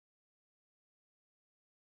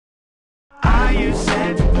are you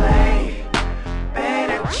set to play?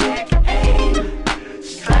 Better check aim,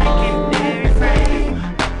 striking every frame.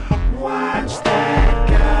 Watch that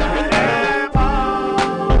gutterball.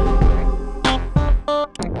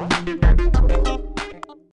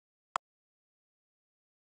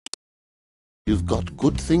 You've got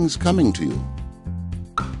good things coming to you.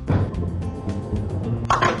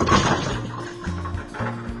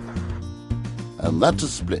 And that's a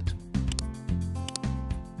split.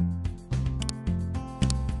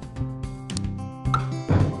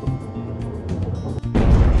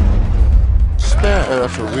 Spare,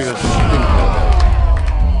 that's a real stinker.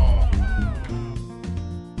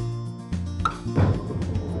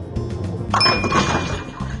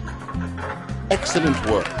 Excellent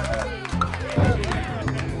work.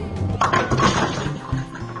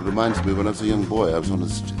 It reminds me when I was a young boy, I was on a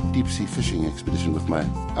deep-sea fishing expedition with my...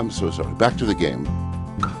 I'm so sorry. Back to the game.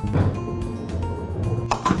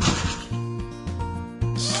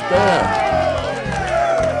 Spare.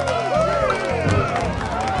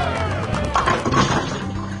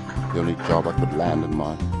 The only job I could land in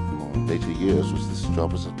my more later years was this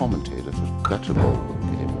job as a commentator for Gutterball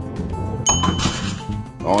game.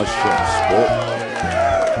 Nice shot, sport.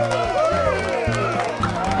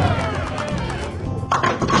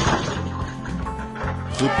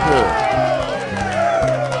 Superb.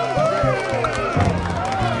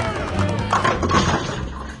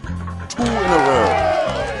 Two in a row.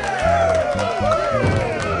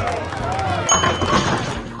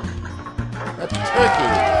 A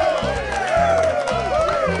turkey.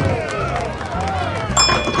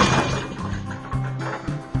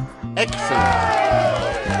 Excellent.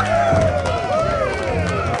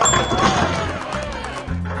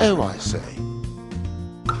 Oh, I say.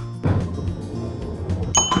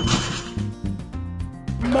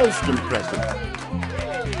 Most impressive.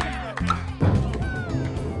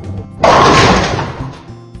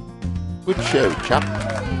 Good show, chap.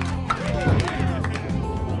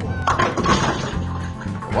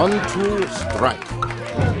 1-2 strike.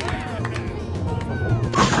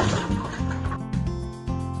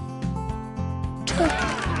 Turkey,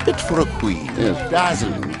 fit for a queen. Yes,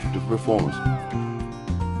 dazzling performance.